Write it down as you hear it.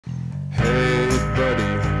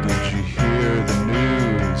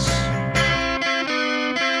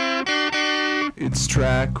It's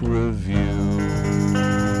track reviews.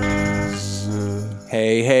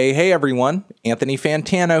 Hey everyone. Anthony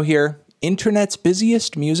Fantano here, internet's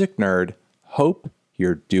busiest music nerd. Hope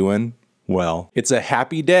you're doing well. It's a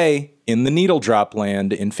happy day in the needle drop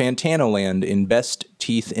land, in Fantano land, in best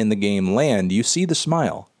teeth in the game land. You see the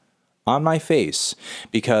smile on my face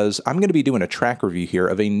because I'm going to be doing a track review here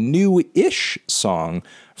of a new-ish song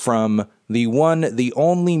from the one, the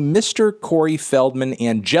only Mr. Corey Feldman,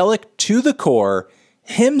 angelic to the core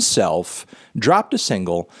himself, dropped a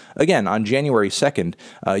single, again, on January 2nd.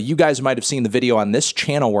 You guys might have seen the video on this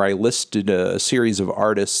channel where I listed a series of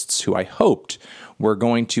artists who I hoped were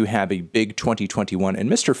going to have a big 2021, and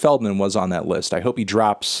Mr. Feldman was on that list. I hope he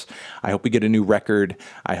drops. I hope we get a new record.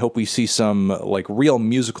 I hope we see some, like, real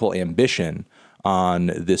musical ambition on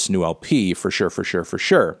this new LP, for sure, for sure, for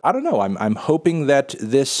sure. I don't know. I'm hoping that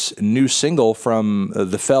this new single from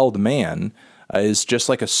the Feldman is just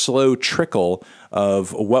like a slow trickle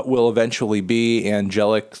of what will eventually be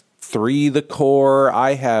Angelic 3 the core.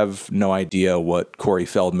 I have no idea what Corey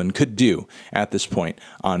Feldman could do at this point,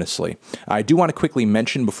 honestly. I do want to quickly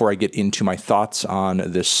mention before I get into my thoughts on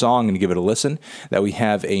this song and give it a listen that we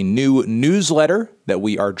have a new newsletter that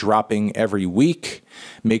we are dropping every week.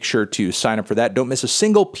 Make sure to sign up for that. Don't miss a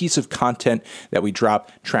single piece of content that we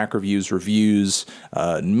drop. Track reviews,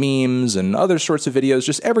 memes, and other sorts of videos.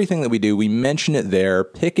 Just everything that we do, we mention it there.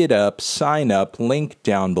 Pick it up, sign up, link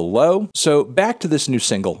down below. So back to this new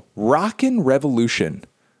single, Rockin' Revolution,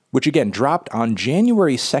 which again dropped on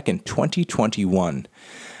January 2nd, 2021.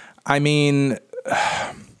 I mean,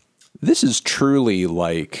 this is truly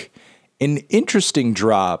like an interesting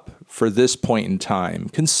drop for this point in time,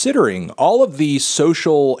 considering all of the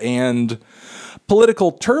social and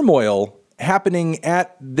political turmoil happening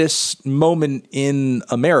at this moment in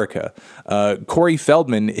America. Corey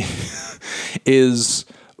Feldman is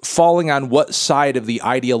falling on what side of the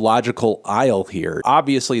ideological aisle here?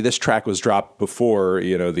 Obviously, this track was dropped before,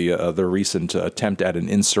 you know, the recent attempt at an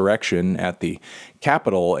insurrection at the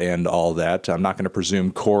Capitol and all that. I'm not going to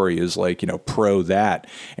presume Corey is like, you know, pro that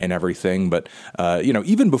and everything, but you know,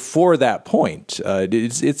 even before that point,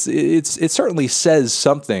 it certainly says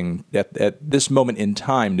something at this moment in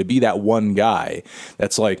time to be that one guy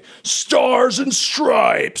that's like, stars and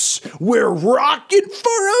stripes, we're rocking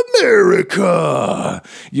for America.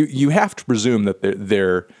 You have to presume that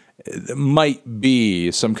there might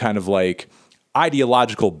be some kind of like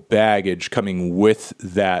ideological baggage coming with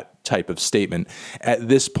that type of statement at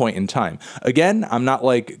this point in time. Again, I'm not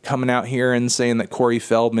like coming out here and saying that Corey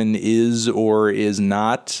Feldman is or is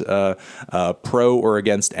not pro or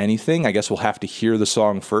against anything. I guess we'll have to hear the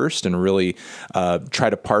song first and really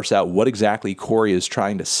try to parse out what exactly Corey is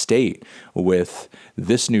trying to state with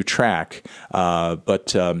this new track.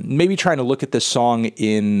 But maybe trying to look at this song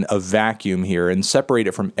in a vacuum here and separate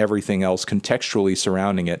it from everything else contextually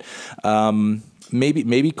surrounding it.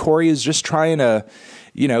 Maybe Corey is just trying to,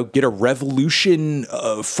 you know, get a revolution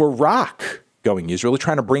for rock going. He's really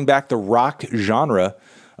trying to bring back the rock genre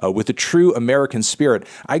with a true American spirit.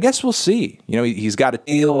 I guess we'll see. You know, he's got a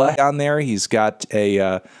deal on there. He's got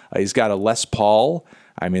a Les Paul.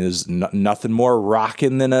 I mean, there's nothing more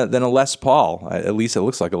rockin' than a Les Paul. At least it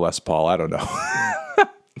looks like a Les Paul. I don't know.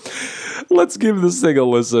 Let's give this thing a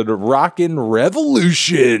listen. Rockin'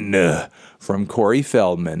 Revolution from Corey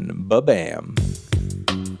Feldman. Ba-bam.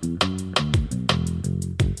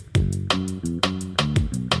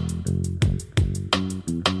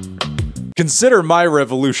 Consider my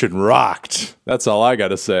revolution rocked. That's all I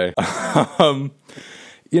gotta say.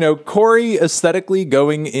 You know, Corey aesthetically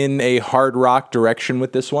going in a hard rock direction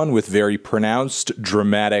with this one, with very pronounced,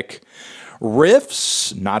 dramatic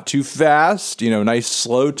riffs, not too fast, you know, nice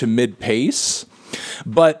slow to mid pace.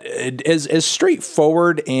 But as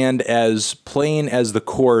straightforward and as plain as the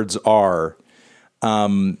chords are,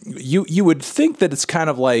 you would think that it's kind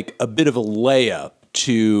of like a bit of a layup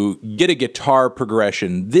to get a guitar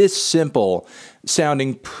progression this simple,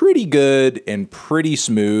 sounding pretty good and pretty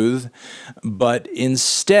smooth, but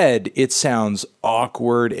instead it sounds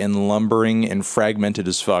awkward and lumbering and fragmented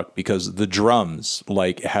as fuck because the drums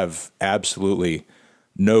like have absolutely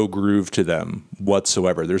no groove to them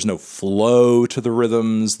whatsoever. There's no flow to the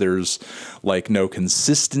rhythms. There's like no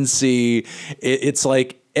consistency. It's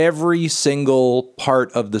like every single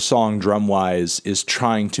part of the song drum-wise is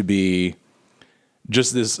trying to be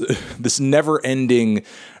just this never-ending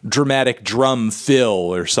dramatic drum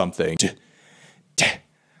fill or something.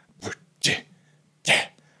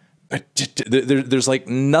 There's like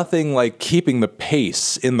nothing like keeping the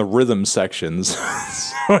pace in the rhythm sections.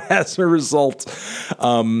 So as a result,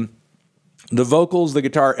 The vocals, the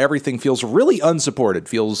guitar, everything feels really unsupported,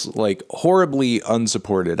 feels like horribly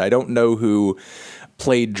unsupported. I don't know who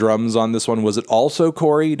played drums on this one. Was it also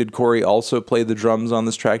Corey? Did Corey also play the drums on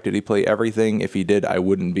this track? Did he play everything? If he did, I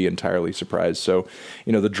wouldn't be entirely surprised. So,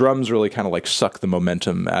 you know, the drums really kind of like suck the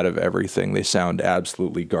momentum out of everything. They sound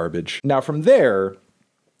absolutely garbage. Now from there,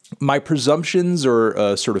 my presumptions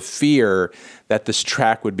or sort of fear that this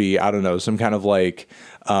track would be, I don't know, some kind of like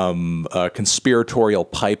a conspiratorial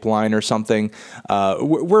pipeline or something,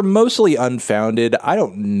 were mostly unfounded. I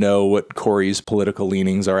don't know what Corey's political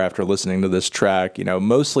leanings are after listening to this track. You know,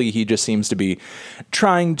 mostly he just seems to be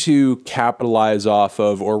trying to capitalize off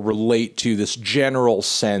of or relate to this general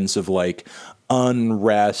sense of like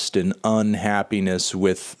unrest and unhappiness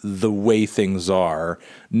with the way things are.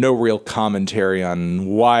 No real commentary on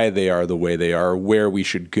why they are the way they are, where we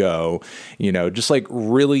should go. You know, just like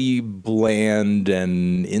really bland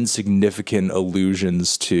and insignificant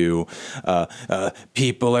allusions to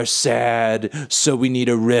people are sad, so we need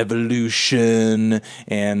a revolution.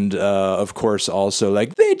 And of course also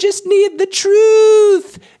like, they just need the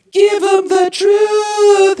truth. Give them the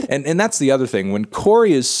truth. And that's the other thing. When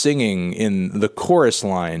Corey is singing in the chorus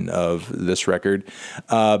line of this record,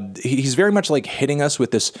 he's very much like hitting us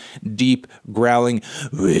with this deep growling,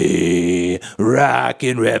 we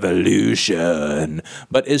rockin' revolution.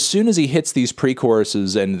 But as soon as he hits these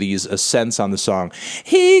pre-choruses and these ascents on the song,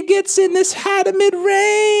 he gets in this high to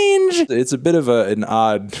mid-range. It's a bit of an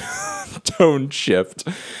odd tone shift,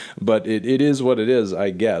 but it is what it is, I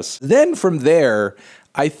guess. Then from there,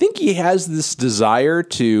 I think he has this desire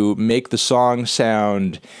to make the song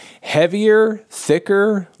sound heavier,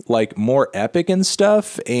 thicker, like more epic and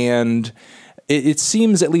stuff, and it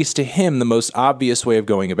seems, at least to him, the most obvious way of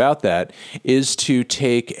going about that is to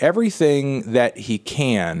take everything that he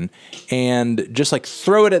can and just like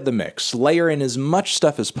throw it at the mix, layer in as much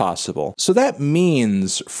stuff as possible. So that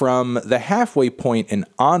means from the halfway point and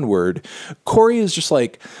onward, Corey is just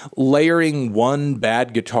like layering one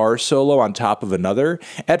bad guitar solo on top of another.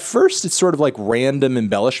 At first, it's sort of like random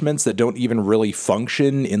embellishments that don't even really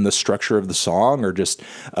function in the structure of the song or just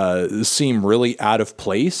seem really out of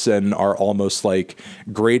place and are almost like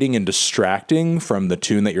grating and distracting from the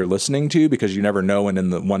tune that you're listening to, because you never know when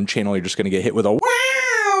in the one channel you're just going to get hit with a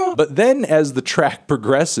wow. But then as the track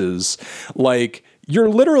progresses, like you're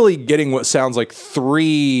literally getting what sounds like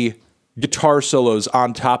 3 guitar solos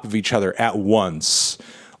on top of each other at once,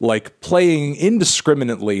 like playing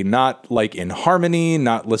indiscriminately, not like in harmony,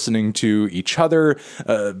 not listening to each other,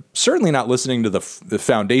 certainly not listening to the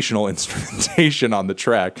foundational instrumentation on the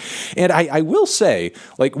track. And I will say,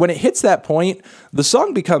 like when it hits that point, the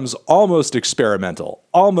song becomes almost experimental,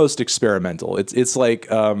 It's like,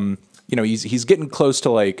 you know, he's getting close to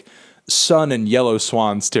like Sun and Yellow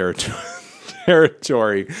Swan's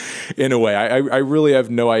territory in a way. I really have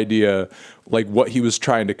no idea like what he was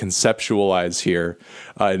trying to conceptualize here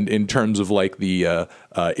in terms of like the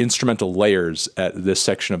instrumental layers at this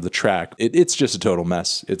section of the track. It's just a total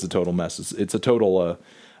mess. It's a total mess. It's a total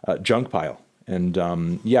junk pile.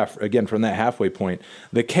 And yeah, again, from that halfway point,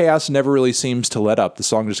 the chaos never really seems to let up. The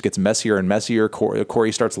song just gets messier and messier.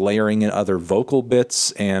 Corey starts layering in other vocal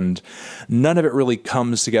bits, and none of it really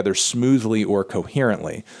comes together smoothly or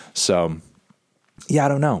coherently. So yeah, I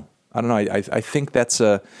don't know. I think that's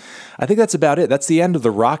about it. That's the end of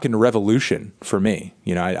the rockin' revolution for me.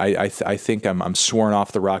 You know, I think I'm sworn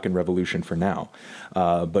off the rockin' revolution for now.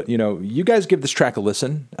 But you know, you guys give this track a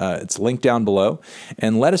listen. It's linked down below,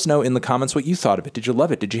 and let us know in the comments what you thought of it. Did you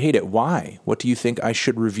love it? Did you hate it? Why? What do you think I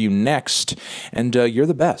should review next? And you're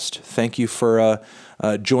the best. Thank you for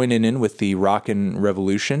joining in with the rockin'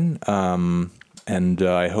 revolution. And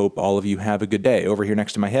I hope all of you have a good day. Over here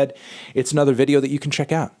next to my head, it's another video that you can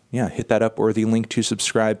check out. Yeah, hit that up or the link to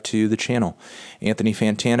subscribe to the channel. Anthony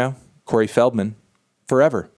Fantano, Corey Feldman, forever.